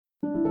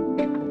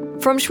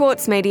From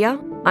Schwartz Media,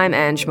 I'm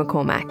Ange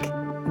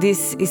McCormack.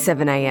 This is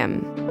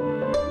 7am.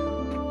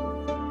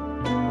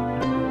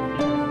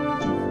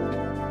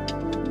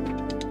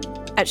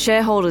 At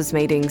shareholders'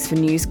 meetings for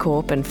News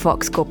Corp and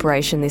Fox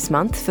Corporation this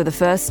month, for the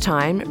first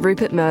time,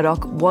 Rupert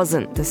Murdoch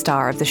wasn't the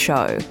star of the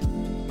show.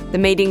 The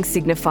meeting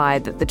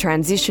signified that the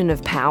transition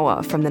of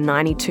power from the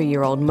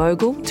 92-year-old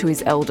mogul to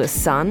his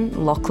eldest son,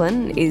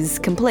 Lachlan, is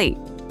complete.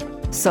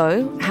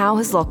 So, how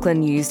has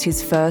Lachlan used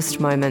his first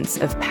moments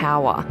of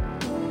power?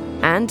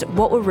 And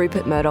what were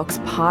Rupert Murdoch's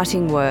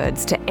parting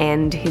words to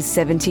end his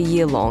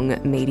 70-year-long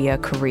media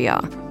career?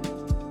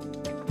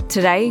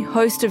 Today,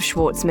 host of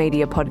Schwartz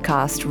Media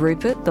podcast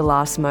Rupert, the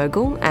Last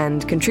Mogul,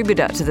 and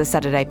contributor to the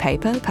Saturday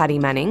paper, Paddy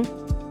Manning,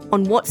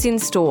 on what's in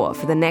store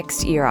for the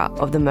next era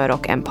of the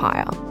Murdoch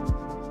empire.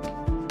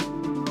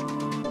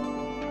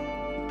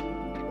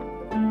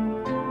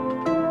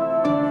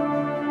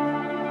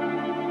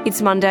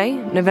 It's Monday,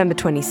 November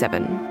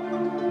 27.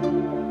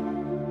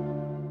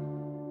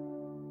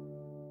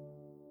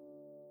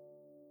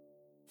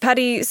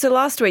 Paddy, so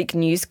last week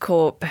News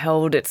Corp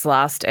held its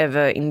last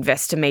ever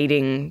investor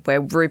meeting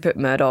where Rupert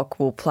Murdoch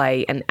will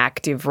play an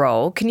active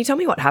role. Can you tell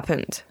me what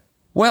happened?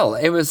 Well,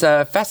 it was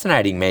a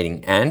fascinating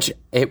meeting, Ange.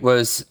 It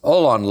was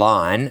all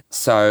online,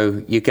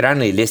 so you could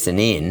only listen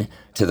in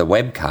to the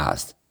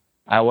webcast.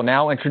 I will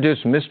now introduce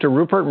Mr.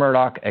 Rupert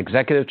Murdoch,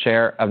 Executive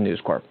Chair of News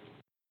Corp.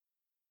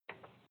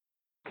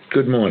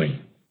 Good morning.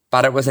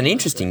 But it was an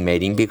interesting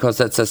meeting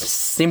because it's a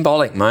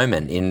symbolic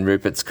moment in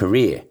Rupert's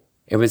career.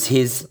 It was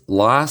his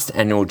last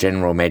annual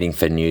general meeting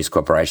for News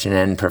Corporation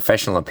and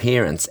professional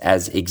appearance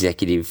as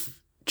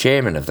executive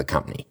chairman of the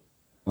company,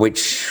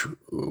 which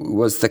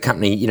was the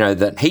company,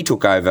 that he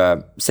took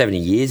over 70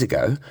 years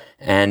ago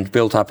and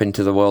built up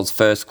into the world's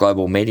first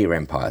global media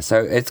empire.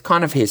 So it's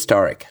kind of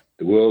historic.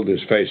 The world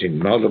is facing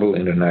multiple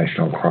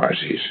international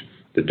crises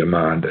that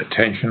demand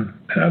attention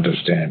and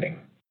understanding.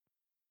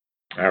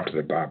 After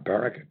the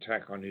barbaric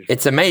attack on Israel...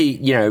 It's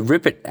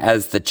Rupert,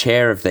 as the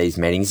chair of these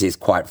meetings, is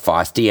quite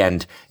feisty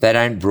and they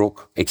don't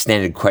brook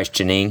extended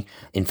questioning.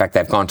 In fact,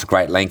 they've gone to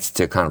great lengths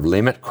to kind of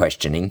limit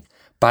questioning.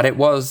 But it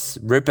was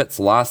Rupert's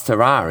last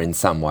hurrah in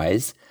some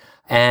ways.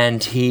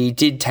 And he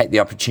did take the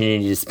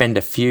opportunity to spend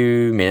a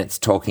few minutes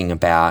talking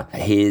about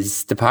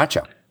his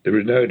departure. There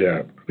is no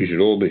doubt we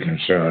should all be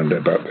concerned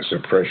about the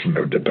suppression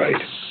of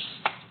debate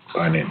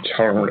by an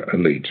intolerant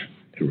elite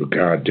who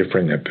regard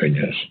differing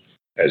opinions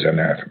as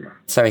anathema.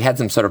 So he had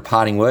some sort of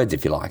parting words,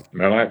 if you like.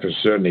 My life has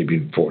certainly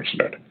been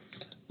fortunate.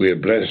 We are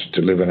blessed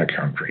to live in a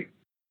country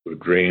where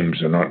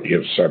dreams are not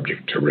yet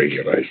subject to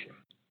regulation.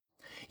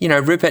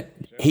 Rupert,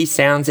 he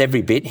sounds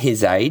every bit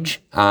his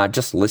age.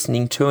 Just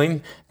listening to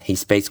him, he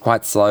speaks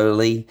quite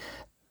slowly.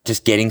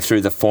 Just getting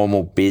through the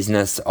formal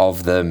business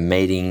of the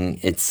meeting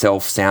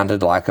itself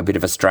sounded like a bit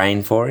of a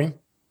strain for him.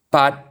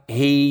 But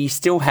he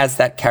still has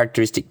that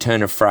characteristic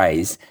turn of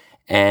phrase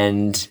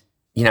and...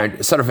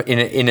 sort of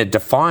in a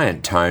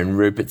defiant tone,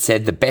 Rupert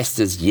said the best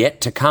is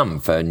yet to come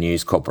for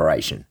News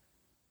Corporation.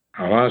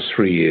 Our last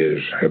 3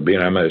 years have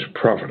been our most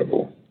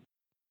profitable,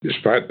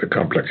 despite the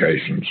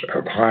complications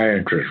of high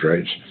interest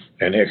rates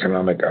and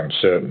economic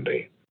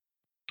uncertainty.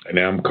 And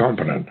I'm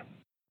confident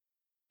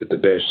that the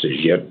best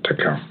is yet to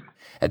come.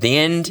 At the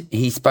end,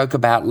 he spoke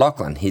about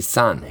Lachlan, his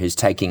son, who's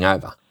taking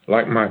over.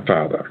 Like my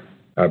father,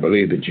 I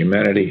believe that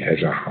humanity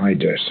has a high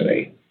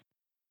destiny,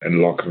 and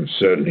Lachlan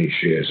certainly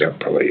shares that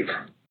belief.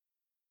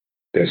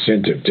 Their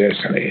sense of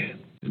destiny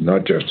is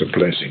not just a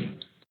blessing,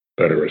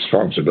 but a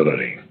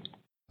responsibility.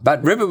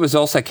 But Rupert was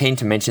also keen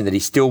to mention that he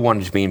still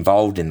wanted to be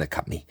involved in the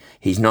company.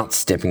 He's not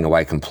stepping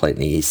away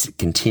completely. He's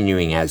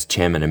continuing as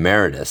chairman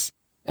emeritus.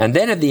 And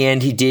then at the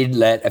end, he did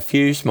let a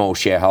few small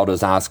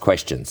shareholders ask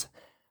questions.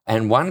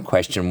 And one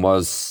question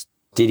was,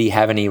 did he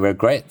have any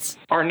regrets?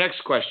 Our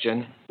next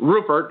question.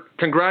 Rupert,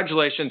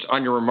 congratulations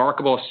on your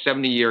remarkable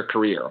 70-year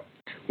career.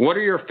 What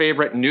are your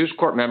favorite News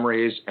Corp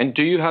memories, and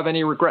do you have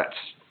any regrets?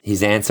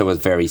 His answer was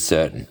very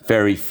certain.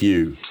 Very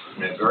few.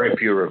 Very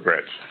few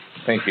regrets.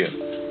 Thank you.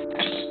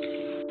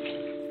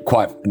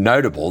 Quite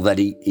notable that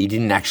he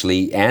didn't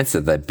actually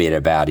answer the bit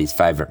about his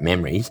favourite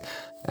memories.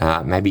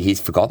 Maybe he's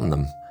forgotten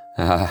them.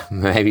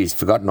 Maybe he's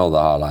forgotten all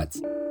the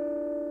highlights.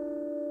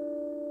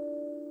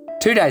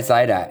 2 days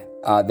later,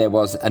 there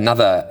was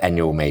another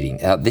annual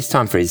meeting, this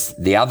time for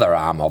the other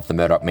arm of the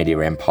Murdoch media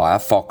empire,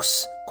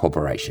 Fox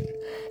Corporation.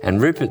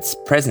 And Rupert's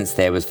presence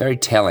there was very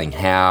telling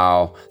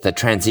how the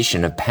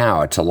transition of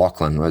power to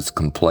Lachlan was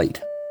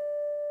complete.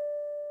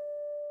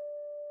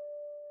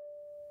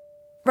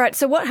 Right,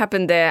 so what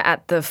happened there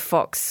at the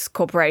Fox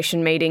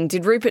Corporation meeting?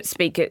 Did Rupert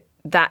speak at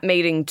that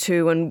meeting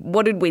too, and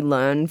what did we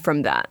learn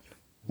from that?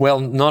 Well,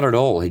 not at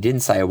all. He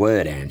didn't say a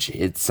word, Ange.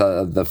 It's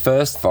the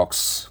first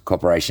Fox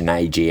Corporation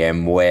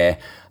AGM where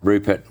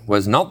Rupert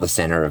was not the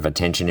centre of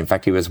attention. In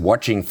fact, he was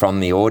watching from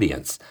the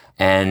audience.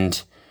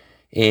 And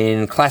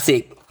in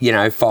classic,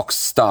 Fox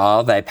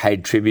style, they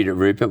paid tribute to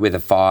Rupert with a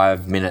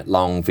 5-minute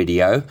long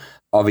video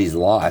of his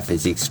life,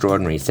 his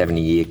extraordinary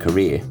 70-year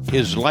career.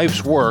 His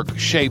life's work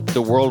shaped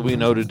the world we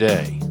know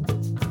today.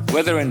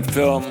 Whether in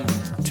film,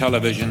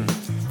 television,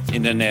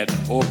 internet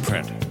or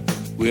print.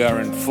 We are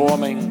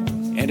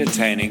informing,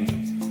 entertaining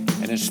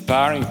and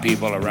inspiring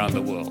people around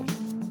the world.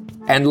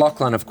 And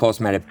Lachlan, of course,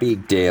 made a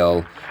big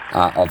deal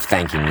of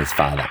thanking his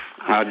father.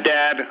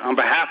 Dad, on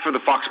behalf of the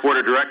Fox Board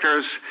of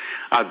Directors,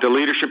 the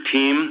leadership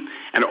team,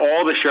 and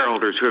all the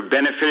shareholders who have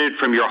benefited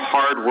from your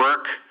hard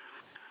work,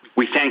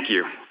 we thank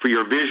you for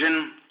your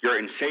vision, your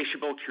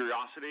insatiable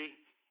curiosity.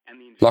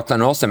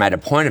 Lachlan also made a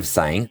point of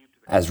saying,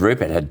 as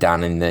Rupert had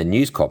done in the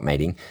News Corp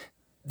meeting,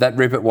 that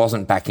Rupert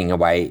wasn't backing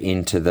away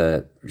into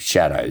the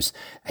shadows.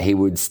 He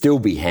would still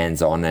be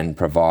hands-on and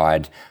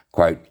provide,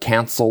 quote,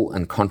 counsel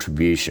and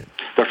contribution.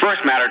 The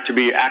first matter to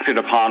be acted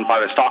upon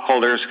by the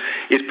stockholders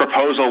is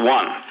Proposal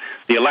 1,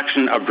 the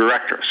election of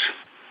directors.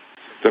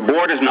 The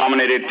board has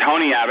nominated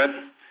Tony Abbott.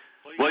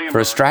 For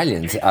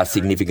Australians, a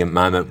significant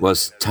moment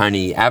was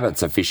Tony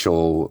Abbott's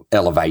official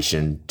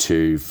elevation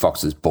to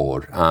Fox's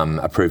board,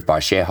 approved by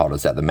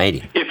shareholders at the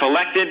meeting. If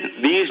elected,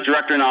 these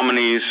director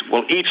nominees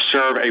will each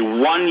serve a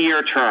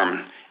one-year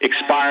term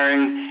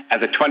expiring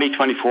at the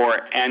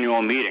 2024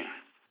 annual meeting.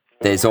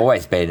 There's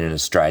always been an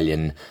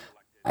Australian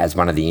as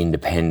one of the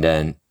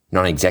independent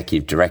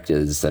non-executive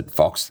directors at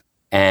Fox,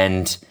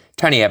 and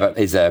Tony Abbott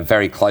is a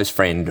very close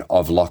friend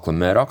of Lachlan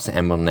Murdoch's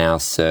and will now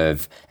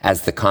serve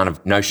as the kind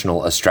of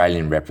notional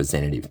Australian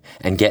representative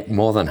and get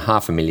more than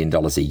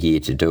 $500,000 a year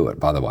to do it,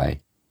 by the way.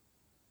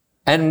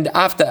 And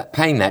after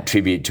paying that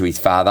tribute to his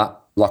father,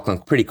 Lachlan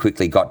pretty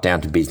quickly got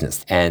down to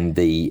business and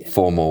the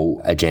formal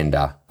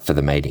agenda for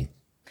the meeting.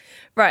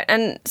 Right,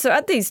 and so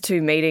at these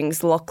two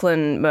meetings,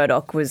 Lachlan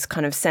Murdoch was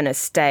kind of centre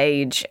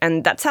stage,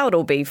 and that's how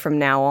it'll be from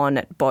now on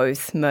at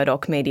both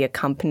Murdoch media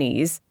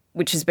companies,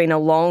 which has been a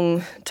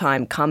long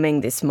time coming,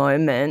 this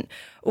moment.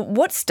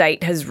 What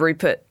state has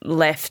Rupert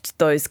left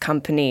those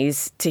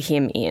companies to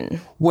him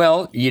in?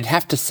 Well, you'd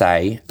have to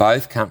say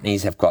both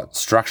companies have got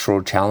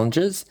structural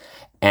challenges,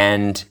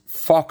 and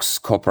Fox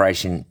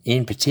Corporation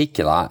in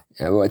particular,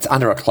 it's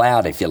under a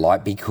cloud, if you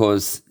like,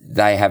 because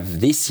they have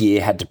this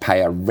year had to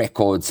pay a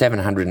record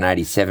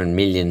 $787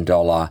 million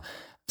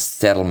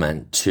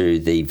settlement to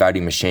the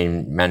voting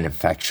machine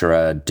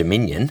manufacturer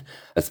Dominion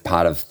as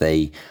part of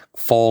the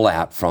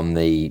fallout from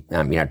the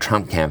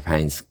Trump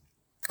campaign's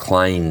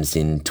claims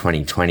in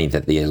 2020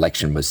 that the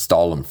election was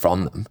stolen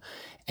from them.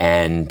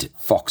 And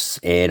Fox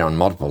aired on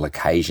multiple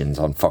occasions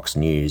on Fox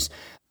News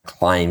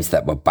claims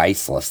that were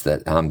baseless,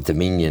 that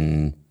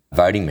Dominion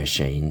voting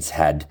machines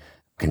had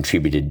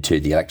contributed to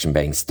the election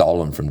being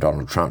stolen from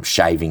Donald Trump,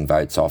 shaving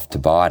votes off to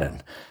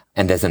Biden.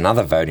 And there's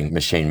another voting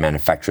machine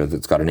manufacturer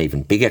that's got an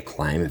even bigger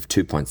claim of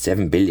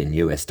 $2.7 billion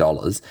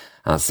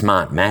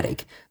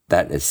Smartmatic,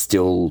 that is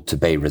still to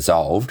be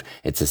resolved.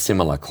 It's a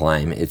similar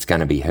claim. It's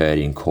going to be heard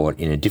in court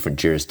in a different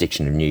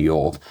jurisdiction of New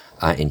York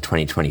in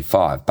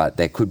 2025. But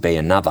there could be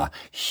another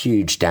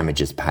huge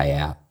damages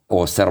payout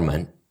or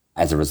settlement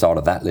as a result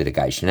of that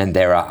litigation. And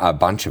there are a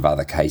bunch of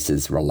other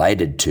cases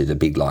related to the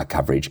big lie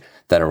coverage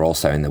that are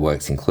also in the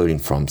works, including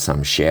from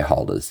some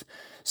shareholders.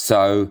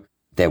 So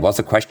there was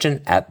a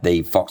question at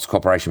the Fox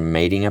Corporation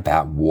meeting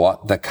about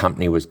what the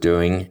company was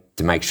doing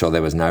to make sure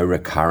there was no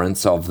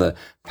recurrence of the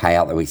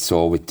payout that we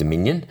saw with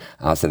Dominion.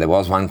 So there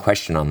was one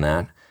question on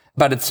that.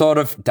 But it sort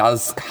of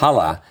does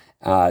colour,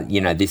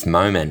 this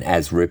moment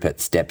as Rupert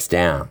steps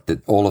down,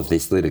 that all of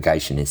this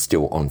litigation is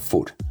still on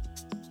foot.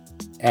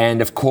 And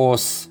of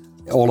course,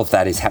 all of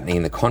that is happening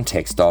in the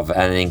context of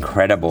an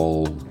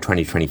incredible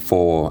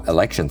 2024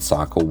 election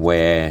cycle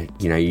where,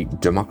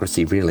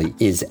 democracy really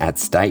is at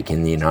stake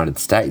in the United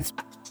States.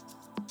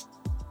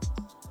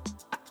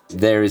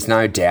 There is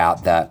no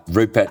doubt that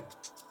Rupert,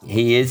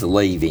 he is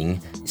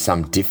leaving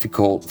some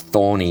difficult,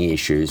 thorny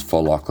issues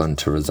for Lachlan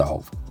to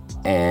resolve.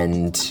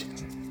 And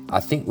I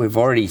think we've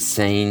already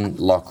seen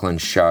Lachlan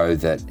show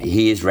that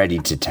he is ready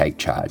to take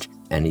charge,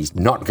 and he's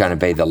not going to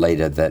be the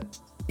leader that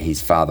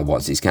his father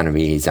was. He's going to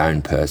be his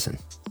own person.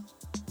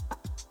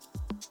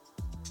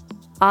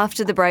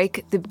 After the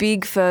break, the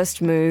big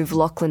first move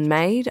Lachlan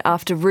made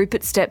after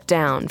Rupert stepped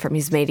down from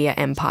his media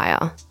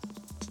empire.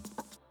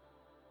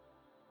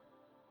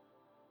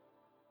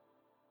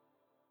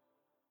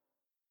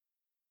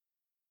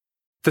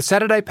 The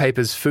Saturday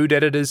paper's food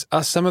editors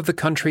are some of the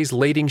country's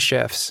leading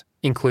chefs,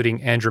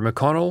 including Andrew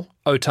McConnell,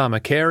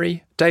 Otama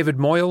Carey, David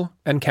Moyle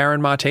and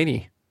Karen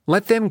Martini.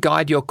 Let them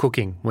guide your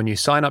cooking when you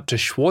sign up to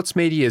Schwartz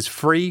Media's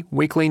free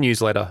weekly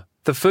newsletter,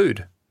 The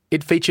Food.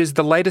 It features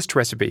the latest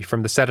recipe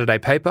from the Saturday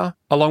paper,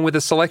 along with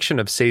a selection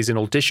of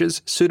seasonal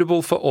dishes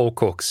suitable for all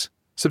cooks.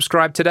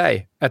 Subscribe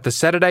today at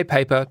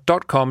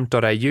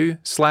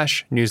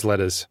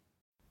thesaturdaypaper.com.au/newsletters.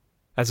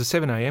 As a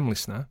 7am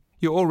listener,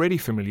 you're already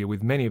familiar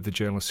with many of the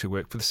journalists who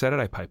work for the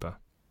Saturday paper.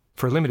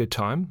 For a limited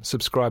time,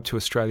 subscribe to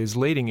Australia's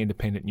leading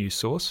independent news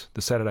source,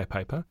 the Saturday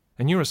paper,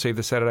 and you'll receive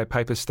the Saturday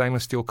paper's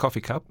stainless steel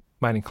coffee cup,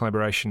 made in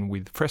collaboration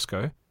with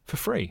Fresco, for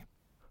free.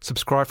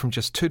 Subscribe from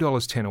just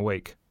 $2.10 a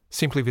week.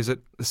 Simply visit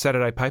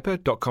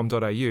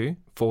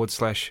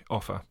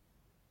thesaturdaypaper.com.au/offer.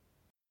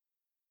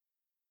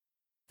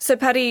 So,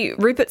 Paddy,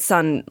 Rupert's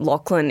son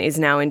Lachlan is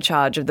now in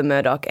charge of the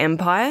Murdoch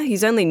empire.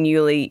 He's only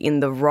newly in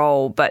the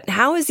role, but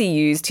how has he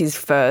used his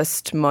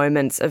first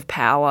moments of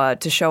power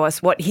to show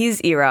us what his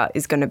era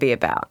is going to be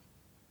about?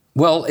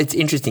 Well, it's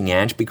interesting,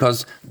 Ange,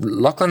 because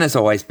Lachlan has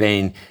always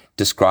been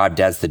described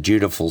as the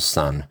dutiful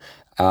son.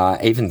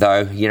 Even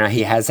though,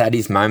 he has had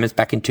his moments.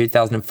 Back in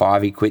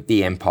 2005, he quit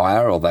the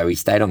empire, although he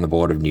stayed on the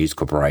board of News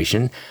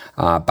Corporation.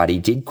 But he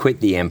did quit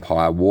the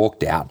empire,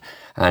 walked out,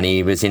 and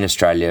he was in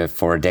Australia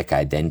for a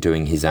decade then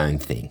doing his own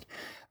thing.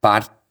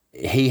 But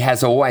he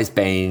has always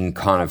been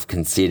kind of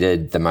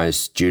considered the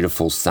most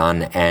dutiful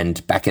son,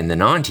 and back in the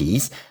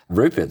 90s,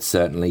 Rupert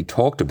certainly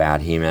talked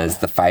about him as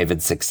the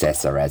favoured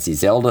successor. As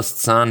his eldest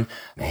son,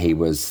 he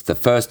was the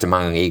first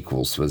among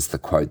equals, was the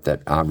quote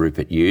that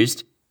Rupert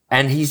used.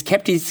 And he's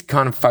kept his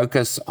kind of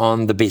focus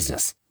on the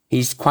business.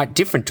 He's quite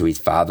different to his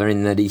father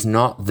in that he's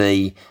not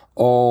the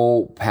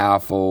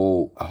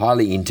all-powerful,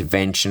 highly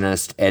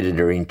interventionist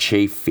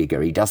editor-in-chief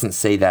figure. He doesn't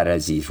see that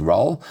as his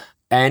role.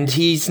 And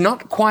he's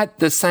not quite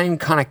the same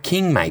kind of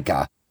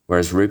kingmaker,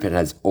 whereas Rupert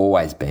has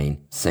always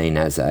been seen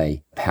as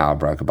a power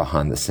broker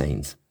behind the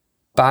scenes.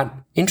 But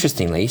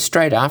interestingly,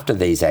 straight after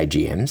these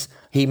AGMs,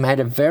 he made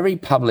a very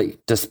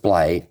public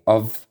display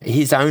of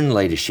his own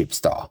leadership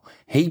style.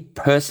 He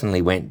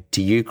personally went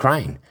to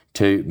Ukraine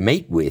to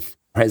meet with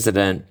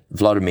President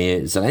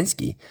Volodymyr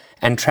Zelensky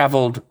and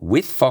travelled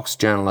with Fox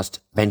journalist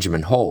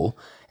Benjamin Hall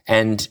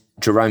and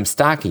Jerome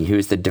Starkey, who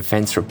is the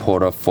defence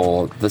reporter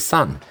for The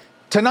Sun.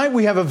 Tonight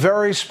we have a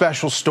very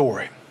special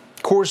story.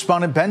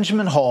 Correspondent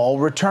Benjamin Hall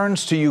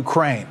returns to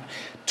Ukraine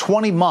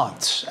 20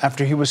 months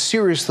after he was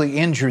seriously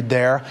injured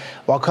there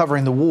while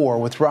covering the war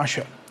with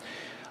Russia.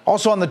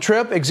 Also on the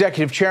trip,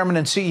 Executive Chairman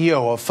and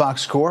CEO of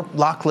Fox Corp,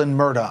 Lachlan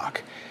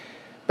Murdoch.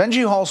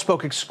 Benji Hall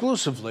spoke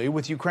exclusively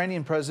with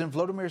Ukrainian President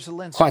Volodymyr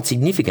Zelensky. Quite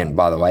significant,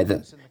 by the way,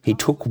 that he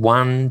took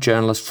one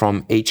journalist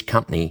from each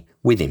company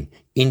with him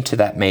into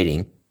that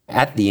meeting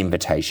at the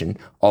invitation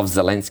of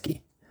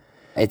Zelensky.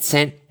 It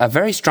sent a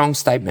very strong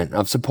statement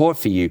of support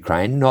for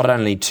Ukraine, not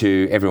only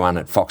to everyone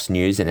at Fox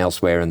News and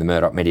elsewhere in the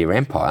Murdoch media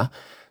empire,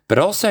 but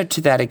also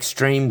to that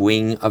extreme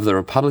wing of the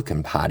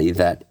Republican Party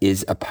that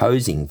is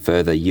opposing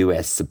further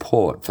US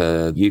support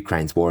for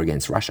Ukraine's war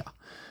against Russia.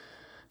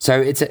 So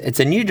it's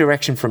a new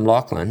direction from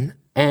Lachlan,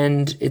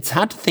 and it's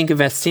hard to think of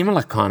a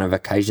similar kind of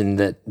occasion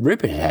that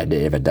Rupert had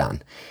ever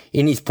done.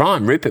 In his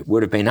prime, Rupert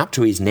would have been up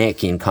to his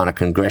neck in kind of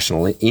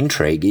congressional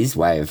intrigue. His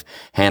way of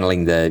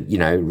handling the,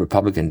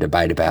 Republican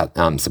debate about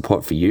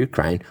support for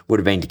Ukraine would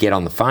have been to get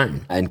on the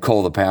phone and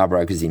call the power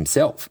brokers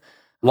himself.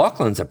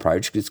 Lachlan's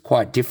approach is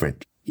quite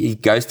different. He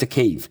goes to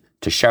Kyiv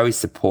to show his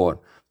support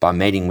by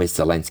meeting with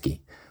Zelensky.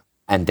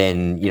 And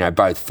then,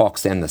 both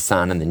Fox and The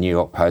Sun and the New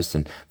York Post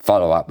and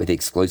follow up with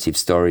exclusive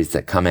stories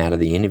that come out of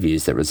the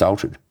interviews that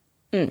resulted.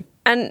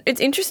 And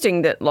it's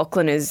interesting that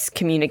Lachlan is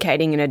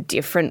communicating in a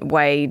different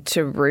way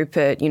to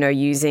Rupert,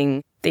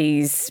 using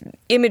these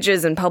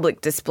images and public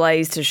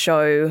displays to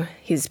show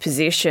his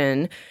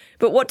position.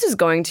 But what does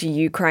going to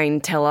Ukraine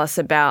tell us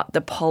about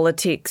the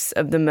politics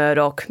of the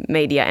Murdoch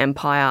media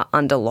empire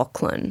under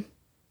Lachlan?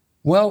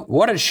 Well,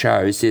 what it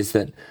shows is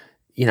that,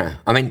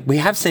 we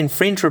have seen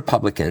fringe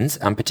Republicans,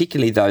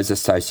 particularly those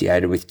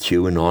associated with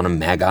QAnon and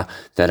MAGA,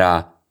 that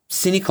are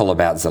cynical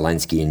about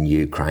Zelensky in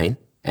Ukraine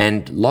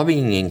and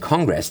lobbying in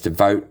Congress to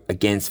vote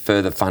against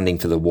further funding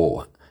for the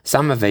war.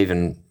 Some have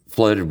even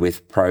flirted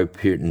with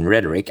pro-Putin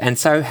rhetoric, and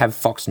so have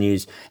Fox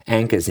News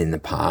anchors in the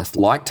past,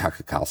 like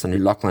Tucker Carlson, who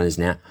Lachlan has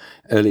now,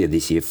 earlier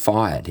this year,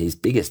 fired, his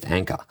biggest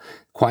anchor.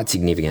 Quite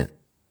significant.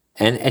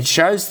 And it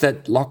shows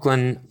that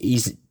Lachlan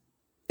is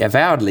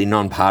avowedly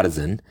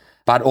non-partisan,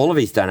 but all of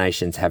his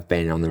donations have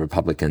been on the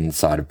Republican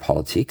side of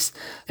politics,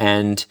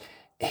 and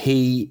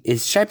he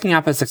is shaping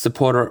up as a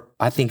supporter,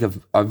 I think,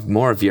 of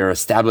more of your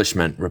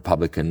establishment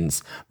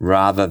Republicans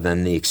rather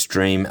than the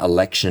extreme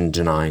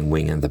election-denying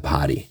wing of the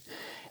party.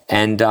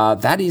 And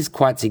that is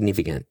quite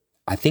significant.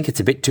 I think it's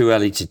a bit too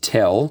early to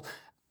tell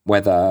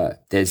whether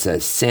there's a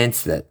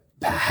sense that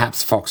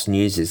perhaps Fox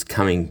News is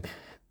coming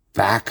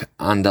back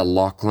under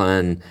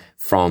Lachlan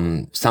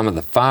from some of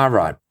the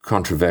far-right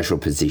controversial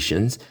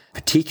positions,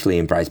 particularly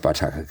embraced by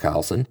Tucker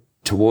Carlson,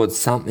 towards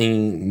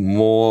something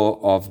more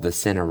of the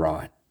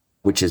centre-right,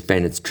 which has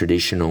been its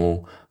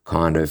traditional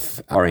kind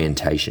of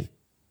orientation.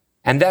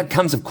 And that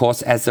comes, of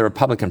course, as the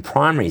Republican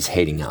primary is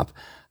heating up,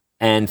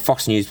 and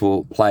Fox News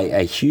will play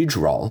a huge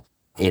role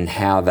in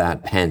how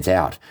that pans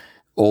out.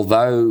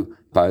 Although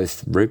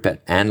both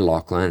Rupert and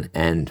Lachlan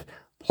and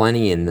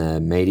plenty in the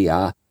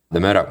media,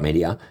 the Murdoch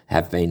media,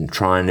 have been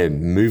trying to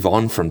move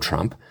on from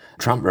Trump,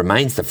 Trump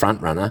remains the front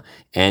runner,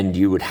 and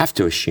you would have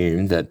to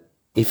assume that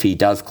if he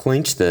does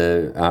clinch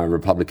the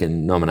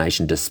Republican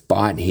nomination,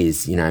 despite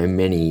his,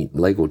 many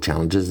legal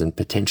challenges and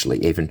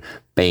potentially even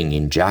being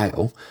in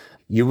jail,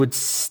 you would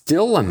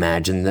still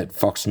imagine that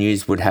Fox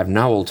News would have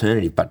no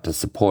alternative but to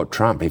support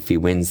Trump if he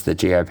wins the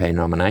GOP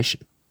nomination.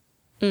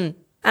 And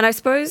I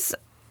suppose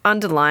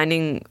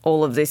underlining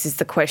all of this is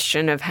the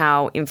question of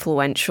how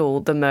influential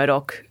the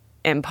Murdoch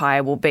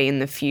empire will be in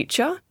the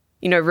future.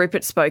 You know,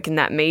 Rupert spoke in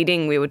that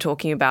meeting we were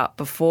talking about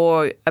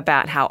before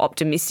about how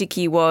optimistic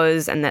he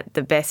was and that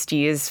the best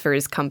years for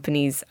his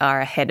companies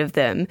are ahead of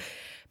them.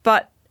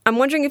 But I'm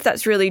wondering if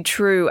that's really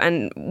true,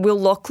 and will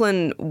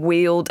Lachlan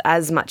wield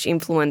as much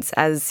influence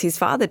as his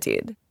father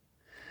did?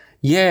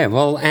 Yeah,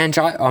 well, Ange,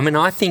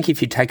 I think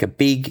if you take a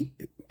big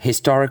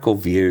historical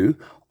view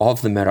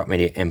of the Murdoch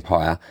media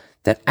empire,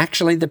 that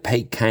actually the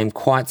peak came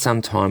quite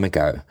some time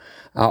ago.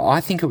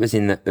 I think it was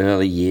in the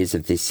early years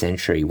of this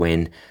century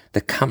when the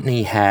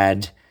company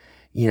had,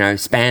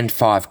 spanned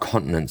 5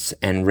 continents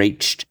and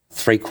reached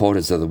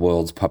 3/4 of the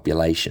world's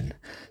population.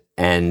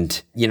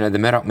 And, the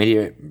Murdoch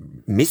media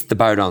missed the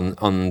boat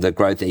on the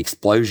growth, the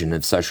explosion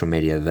of social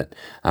media that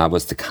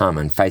was to come,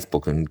 and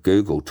Facebook and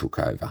Google took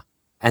over.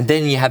 And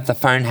then you have the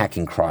phone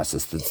hacking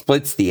crisis that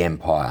splits the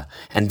empire.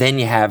 And then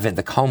you have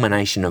the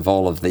culmination of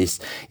all of this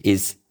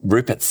is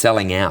Rupert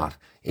selling out.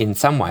 In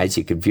some ways,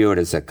 you could view it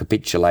as a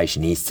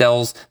capitulation. He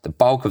sells the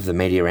bulk of the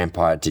media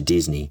empire to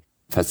Disney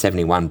for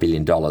 $71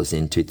 billion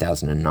in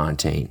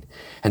 2019.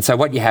 And so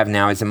what you have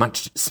now is a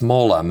much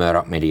smaller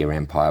Murdoch media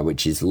empire,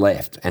 which is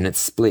left, and it's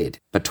split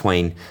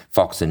between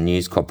Fox and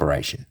News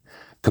Corporation,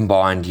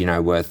 combined,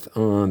 worth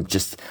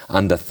just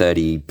under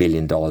 $30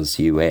 billion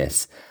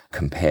US.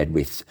 Compared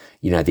with,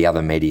 the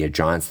other media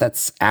giants.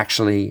 That's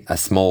actually a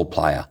small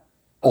player,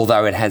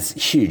 although it has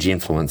huge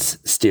influence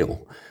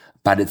still.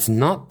 But it's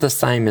not the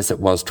same as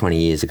it was 20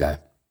 years ago.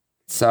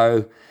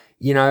 So,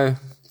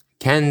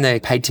 can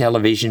the pay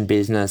television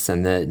business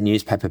and the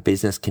newspaper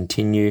business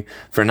continue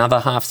for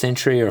another half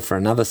century or for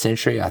another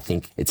century? I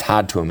think it's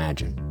hard to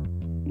imagine.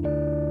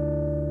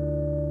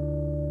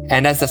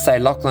 And as I say,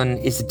 Lachlan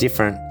is a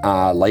different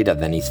leader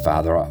than his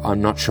father.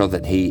 I'm not sure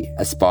that he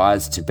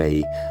aspires to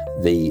be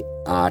the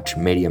arch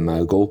media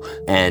mogul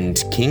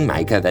and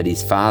kingmaker that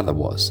his father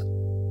was.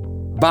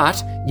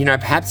 But,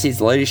 perhaps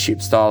his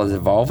leadership style is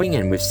evolving,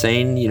 and we've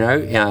seen,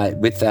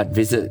 with that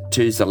visit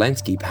to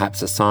Zelensky,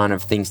 perhaps a sign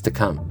of things to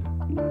come.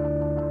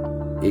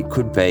 It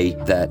could be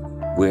that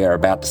we're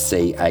about to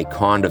see a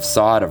kind of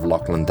side of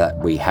Lachlan that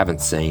we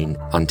haven't seen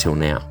until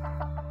now.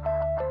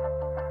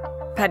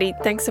 Paddy,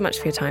 thanks so much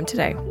for your time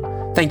today.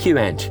 Thank you,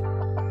 Ange.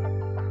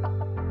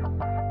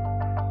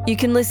 You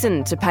can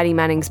listen to Paddy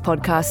Manning's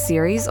podcast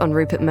series on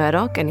Rupert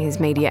Murdoch and his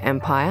media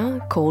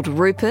empire called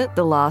Rupert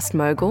the Last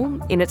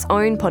Mogul in its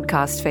own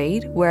podcast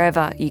feed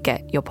wherever you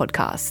get your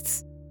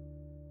podcasts.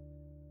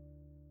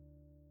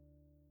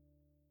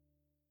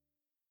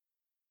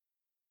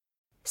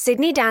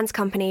 Sydney Dance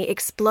Company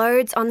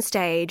explodes on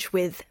stage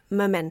with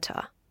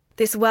Momenta.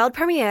 This world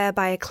premiere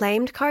by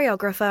acclaimed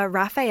choreographer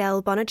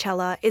Raphael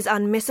Bonacella is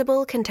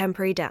unmissable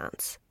contemporary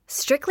dance.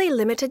 Strictly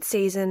limited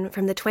season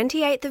from the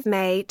 28th of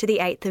May to the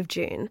 8th of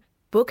June.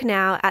 Book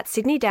now at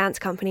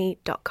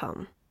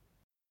sydneydancecompany.com.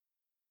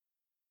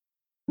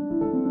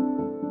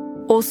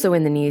 Also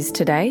in the news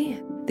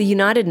today, the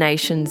United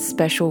Nations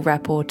Special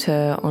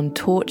Rapporteur on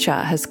Torture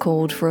has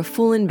called for a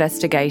full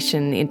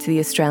investigation into the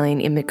Australian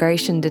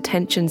immigration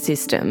detention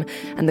system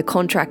and the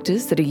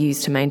contractors that are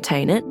used to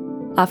maintain it,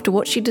 after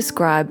what she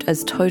described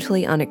as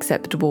totally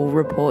unacceptable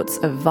reports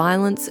of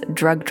violence,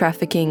 drug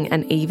trafficking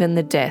and even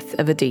the death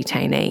of a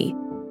detainee.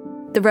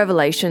 The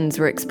revelations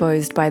were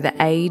exposed by The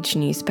Age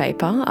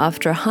newspaper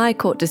after a High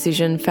Court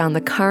decision found the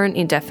current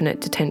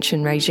indefinite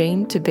detention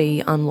regime to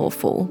be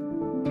unlawful.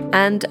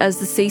 And as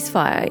the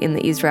ceasefire in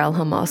the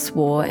Israel-Hamas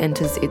war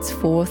enters its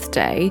 4th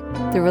day,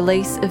 the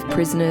release of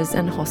prisoners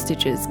and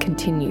hostages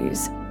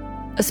continues.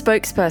 A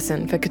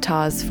spokesperson for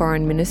Qatar's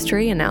foreign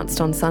ministry announced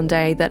on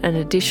Sunday that an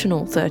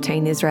additional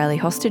 13 Israeli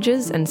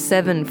hostages and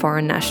 7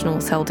 foreign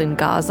nationals held in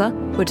Gaza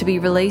were to be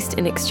released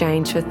in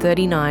exchange for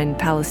 39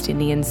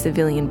 Palestinian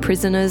civilian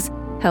prisoners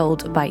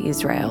held by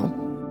Israel.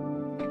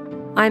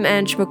 I'm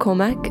Ange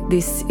McCormack.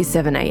 This is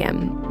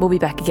 7am. We'll be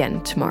back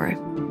again tomorrow.